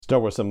Star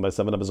Wars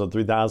 7x7, episode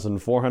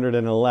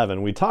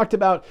 3411. We talked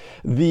about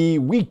the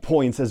weak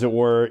points, as it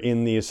were,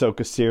 in the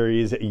Ahsoka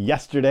series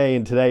yesterday,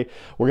 and today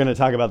we're going to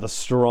talk about the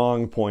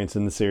strong points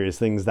in the series,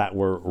 things that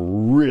were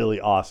really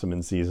awesome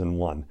in season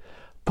 1.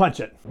 Punch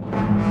it!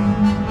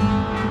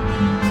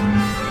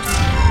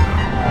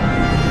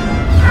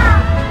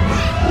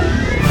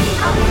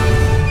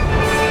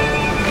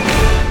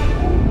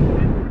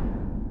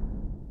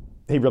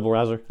 Hey Rebel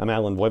Rouser, I'm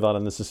Alan Voivod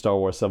and this is Star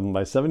Wars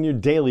 7x7, your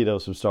daily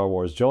dose of Star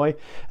Wars joy,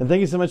 and thank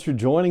you so much for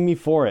joining me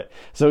for it.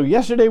 So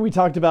yesterday we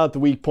talked about the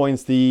weak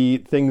points,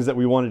 the things that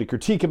we wanted to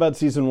critique about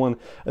Season 1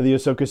 of the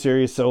Ahsoka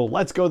series, so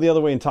let's go the other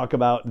way and talk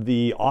about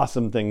the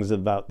awesome things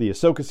about the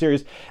Ahsoka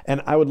series,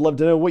 and I would love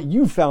to know what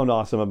you found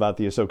awesome about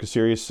the Ahsoka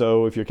series.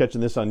 So if you're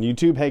catching this on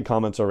YouTube, hey,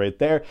 comments are right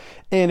there,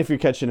 and if you're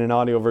catching an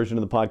audio version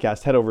of the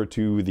podcast, head over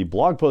to the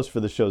blog post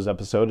for the show's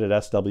episode at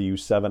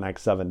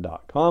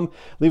sw7x7.com.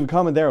 Leave a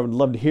comment there. I would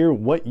love to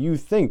hear what you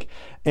think,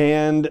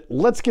 and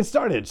let's get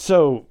started.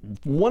 So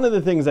one of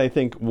the things I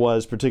think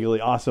was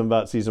particularly awesome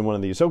about season 1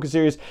 of the Ahsoka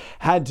series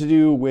had to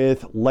do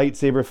with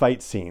lightsaber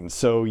fight scenes.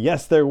 So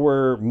yes, there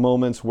were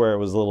moments where it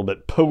was a little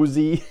bit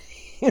posy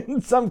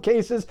in some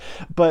cases,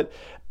 but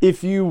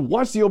if you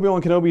watched the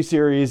Obi-Wan Kenobi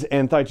series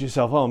and thought to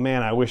yourself, oh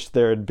man, I wish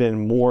there had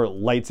been more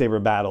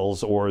lightsaber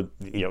battles, or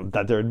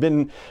that there had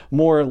been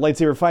more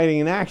lightsaber fighting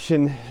in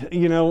action,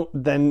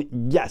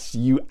 then yes,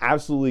 you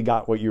absolutely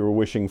got what you were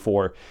wishing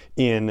for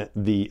in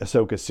the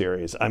Ahsoka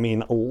series. I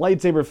mean,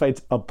 lightsaber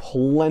fights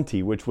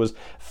aplenty, which was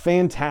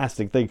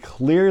fantastic. They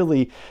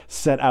clearly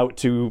set out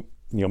to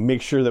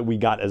make sure that we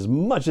got as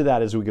much of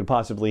that as we could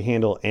possibly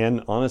handle,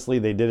 and honestly,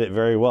 they did it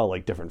very well,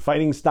 like different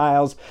fighting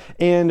styles,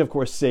 and of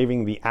course,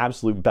 saving the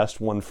absolute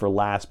best one for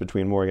last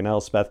between Morgan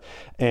Elsbeth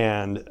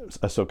and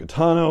Ahsoka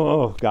Tano.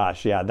 Oh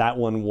gosh, yeah, that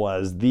one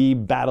was the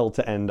battle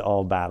to end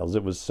all battles.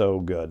 It was so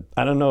good.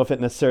 I don't know if it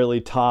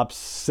necessarily tops,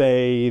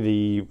 say,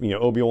 the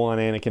Obi-Wan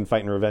Anakin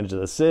fight in Revenge of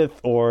the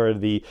Sith, or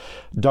the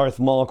Darth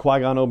Maul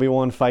Qui-Gon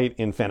Obi-Wan fight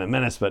in Phantom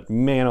Menace, but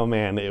man, oh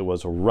man, it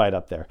was right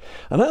up there.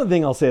 Another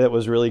thing I'll say that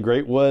was really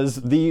great was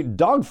the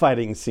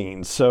dogfighting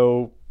scene.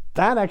 So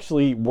that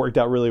actually worked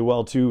out really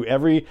well too.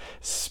 Every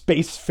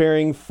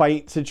spacefaring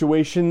fight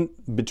situation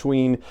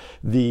between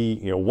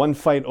the one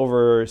fight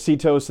over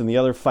Cetos and the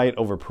other fight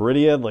over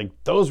Peridia, like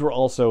those were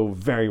also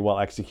very well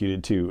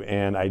executed too.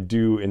 And I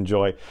do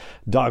enjoy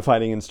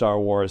dogfighting in Star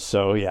Wars,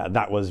 so yeah,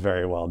 that was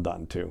very well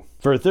done too.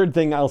 For a third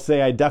thing, I'll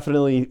say I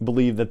definitely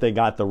believe that they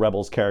got the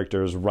Rebels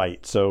characters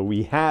right. So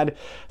we had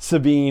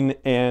Sabine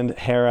and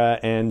Hera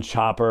and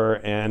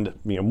Chopper and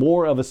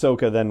more of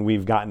Ahsoka than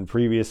we've gotten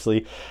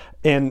previously.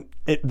 And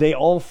they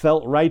all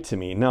felt right to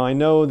me. Now, I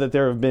know that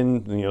there have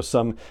been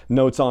some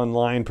notes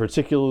online,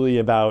 particularly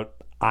about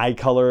eye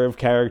color of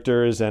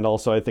characters, and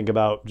also I think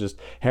about just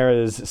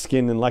Hera's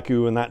skin and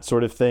Leku and that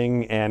sort of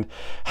thing. And,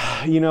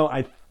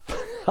 I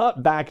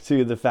thought back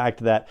to the fact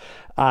that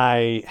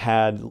I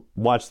had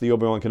watched the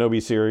Obi-Wan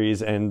Kenobi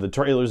series and the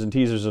trailers and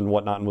teasers and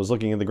whatnot, and was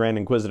looking at the Grand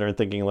Inquisitor and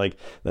thinking, like,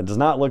 that does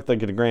not look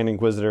like a Grand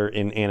Inquisitor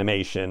in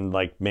animation.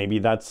 Like, maybe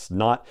that's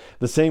not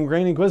the same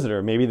Grand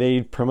Inquisitor. Maybe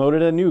they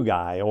promoted a new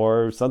guy,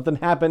 or something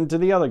happened to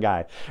the other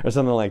guy, or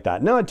something like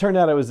that. No, it turned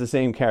out it was the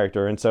same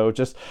character. And so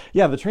just,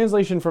 the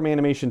translation from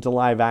animation to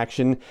live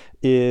action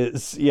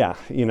is,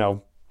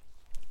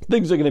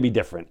 things are going to be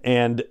different,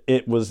 and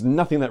it was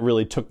nothing that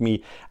really took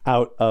me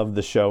out of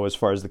the show as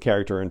far as the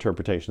character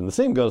interpretation. The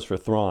same goes for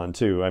Thrawn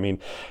too. I mean,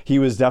 he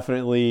was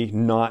definitely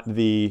not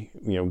the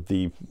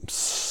the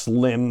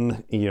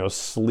slim,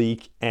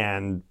 sleek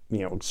and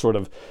sort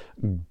of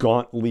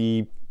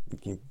gauntly.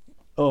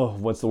 Oh,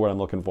 what's the word I'm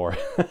looking for?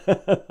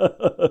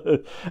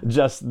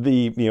 Just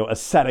the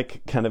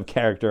ascetic kind of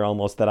character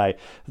almost that I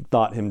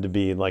thought him to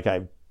be. Like,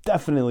 I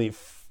definitely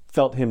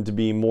felt him to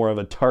be more of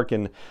a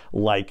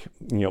Tarkin-like,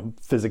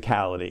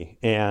 physicality.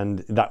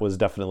 And that was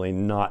definitely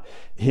not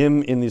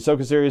him in the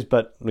Ahsoka series.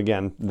 But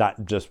again,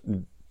 that just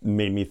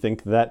made me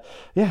think that,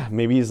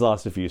 maybe he's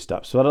lost a few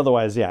steps. But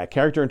otherwise,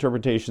 character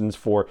interpretations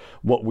for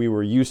what we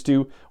were used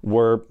to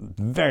were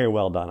very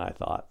well done, I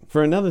thought.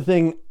 For another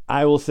thing,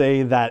 I will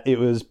say that it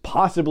was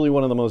possibly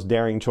one of the most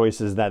daring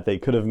choices that they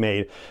could have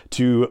made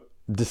to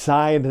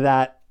decide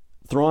that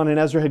Thrawn and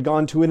Ezra had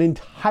gone to an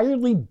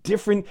entirely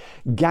different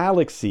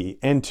galaxy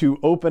and to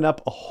open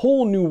up a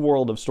whole new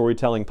world of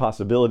storytelling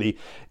possibility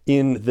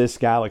in this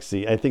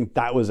galaxy. I think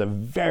that was a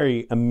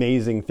very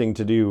amazing thing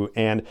to do.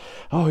 And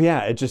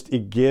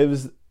it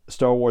gives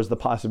Star Wars the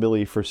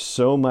possibility for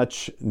so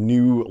much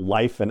new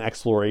life and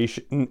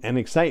exploration and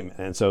excitement.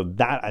 And so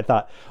that I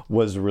thought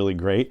was really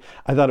great.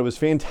 I thought it was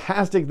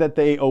fantastic that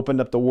they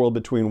opened up the world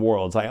between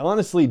worlds. I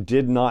honestly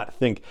did not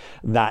think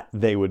that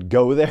they would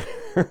go there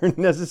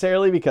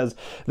necessarily, because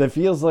that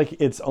feels like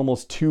it's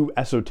almost too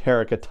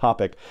esoteric a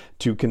topic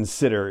to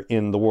consider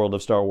in the world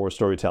of Star Wars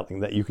storytelling,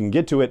 that you can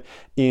get to it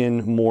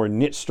in more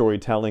niche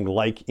storytelling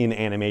like in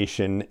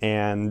animation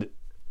and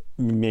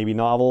maybe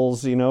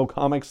novels,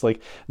 comics,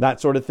 like that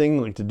sort of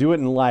thing. Like, to do it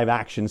in live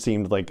action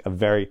seemed like a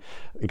very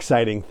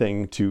exciting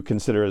thing to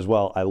consider as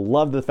well. I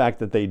love the fact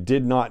that they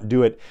did not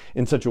do it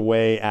in such a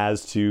way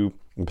as to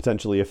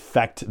potentially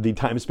affect the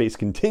time-space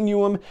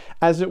continuum,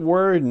 as it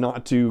were,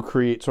 not to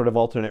create sort of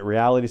alternate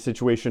reality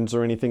situations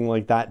or anything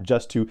like that,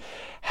 just to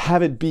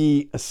have it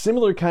be a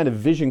similar kind of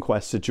Vision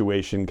Quest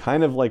situation,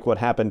 kind of like what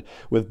happened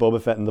with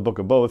Boba Fett in the Book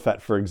of Boba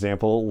Fett, for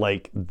example.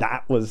 Like,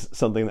 that was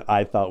something that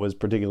I thought was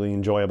particularly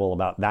enjoyable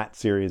about that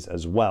series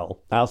as well.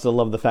 I also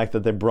love the fact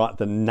that they brought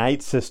the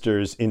Night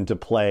Sisters into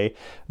play.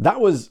 That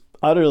was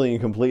utterly and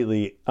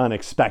completely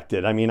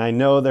unexpected. I mean, I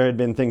know there had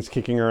been things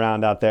kicking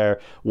around out there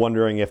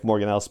wondering if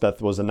Morgan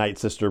Elspeth was a Night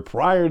Sister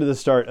prior to the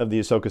start of the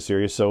Ahsoka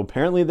series, so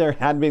apparently there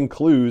had been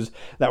clues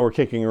that were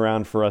kicking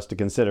around for us to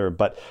consider.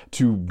 But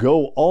to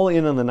go all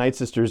in on the Night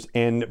Sisters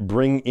and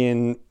bring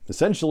in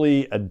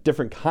essentially a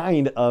different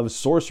kind of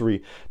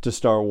sorcery to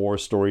Star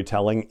Wars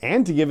storytelling,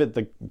 and to give it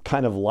the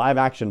kind of live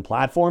action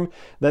platform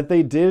that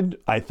they did,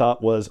 I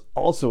thought was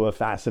also a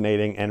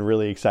fascinating and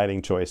really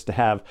exciting choice. To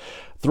have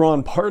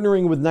Thrawn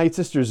partnering with Night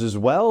Sisters as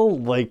well,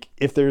 like,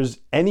 if there's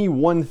any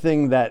one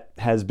thing that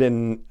has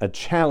been a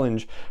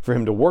challenge for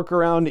him to work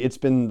around, it's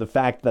been the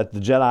fact that the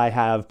Jedi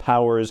have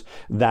powers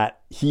that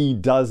he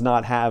does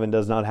not have and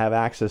does not have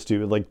access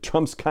to. Like,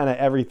 trumps kind of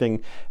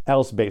everything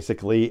else,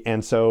 basically.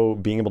 And so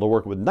being able to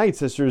work with Night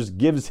Sisters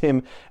gives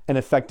him an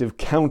effective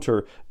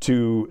counter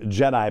to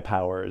Jedi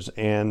powers.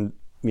 And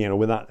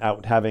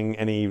without having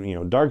any,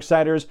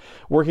 Darksiders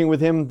working with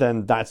him,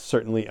 then that's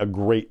certainly a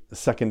great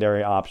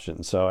secondary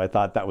option. So I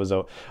thought that was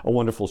a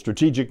wonderful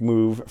strategic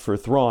move for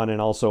Thrawn, and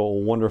also a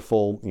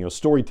wonderful,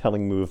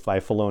 storytelling move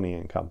by Filoni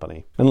and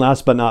company. And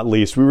last but not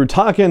least, we were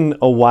talking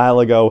a while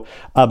ago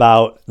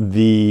about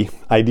the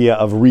idea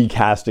of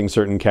recasting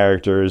certain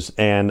characters,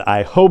 and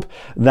I hope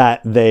that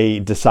they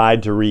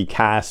decide to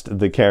recast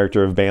the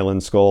character of Baylan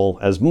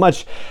Skoll, as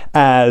much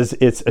as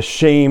it's a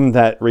shame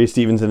that Ray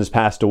Stevenson has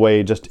passed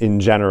away just in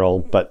general,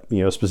 but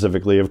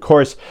specifically, of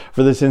course,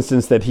 for this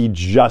instance, that he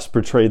just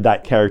portrayed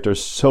that character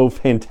so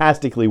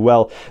fantastically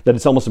well that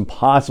it's almost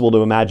impossible to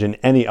imagine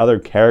any other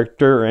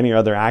character or any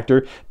other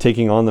actor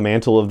taking on the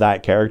mantle of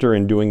that character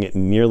and doing it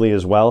nearly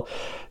as well.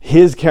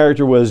 His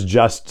character was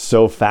just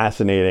so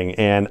fascinating,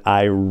 and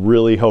I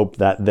really hope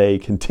that they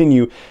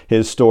continue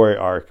his story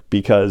arc,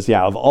 because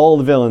of all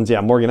the villains,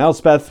 Morgan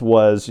Elspeth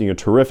was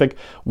terrific.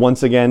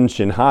 Once again,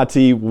 Shin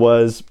Hati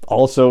was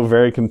also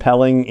very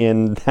compelling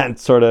in that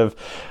sort of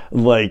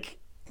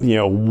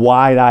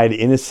wide-eyed,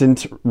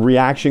 innocent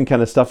reaction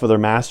kind of stuff with her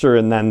master,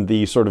 and then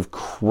the sort of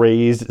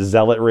crazed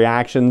zealot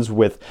reactions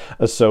with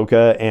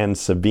Ahsoka and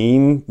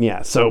Sabine.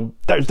 So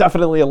there's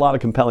definitely a lot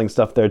of compelling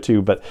stuff there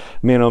too, but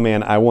man, oh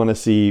man, I want to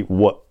see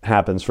what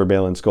happens for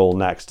Baylan Skoll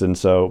next. And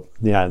so,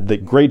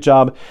 the great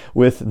job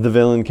with the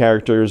villain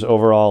characters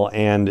overall,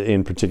 and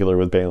in particular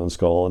with Baylan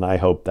Skoll, and I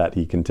hope that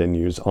he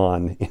continues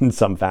on in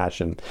some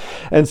fashion.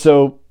 And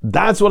so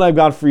that's what I've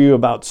got for you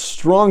about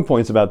strong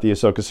points about the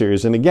Ahsoka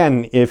series. And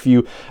again, if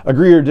you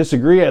agree or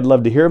disagree, I'd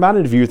love to hear about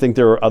it. If you think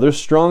there are other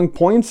strong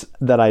points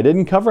that I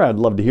didn't cover, I'd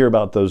love to hear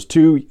about those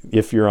too.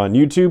 If you're on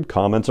YouTube,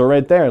 comments are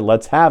right there.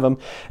 Let's have them.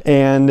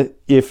 And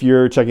if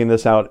you're checking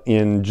this out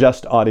in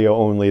just audio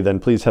only, then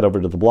please head over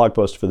to the blog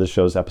post for this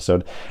show's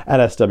episode at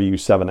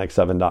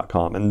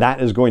sw7x7.com. And that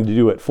is going to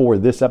do it for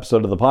this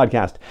episode of the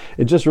podcast.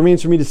 It just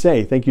remains for me to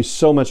say thank you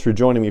so much for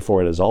joining me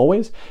for it, as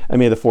always, and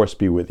may the Force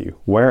be with you,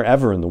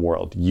 wherever in the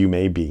world you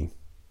may be.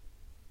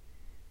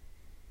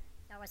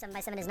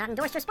 7x7 is not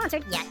endorsed or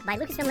sponsored yet by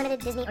Lucasfilm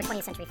Limited, Disney, or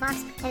 20th Century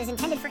Fox, and is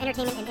intended for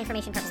entertainment and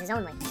information purposes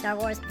only. Star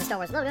Wars, the Star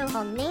Wars logo,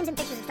 all names and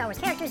pictures of Star Wars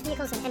characters,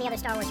 vehicles, and any other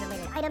Star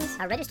Wars-related items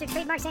are registered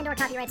trademarks and/or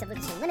copyrights of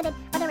Lucasfilm Limited,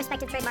 or their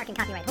respective trademark and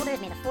copyright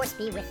holders. May the Force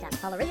be with them.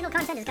 All original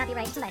content is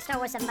copyright by Star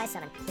Wars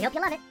 7x7. We hope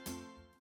you love it.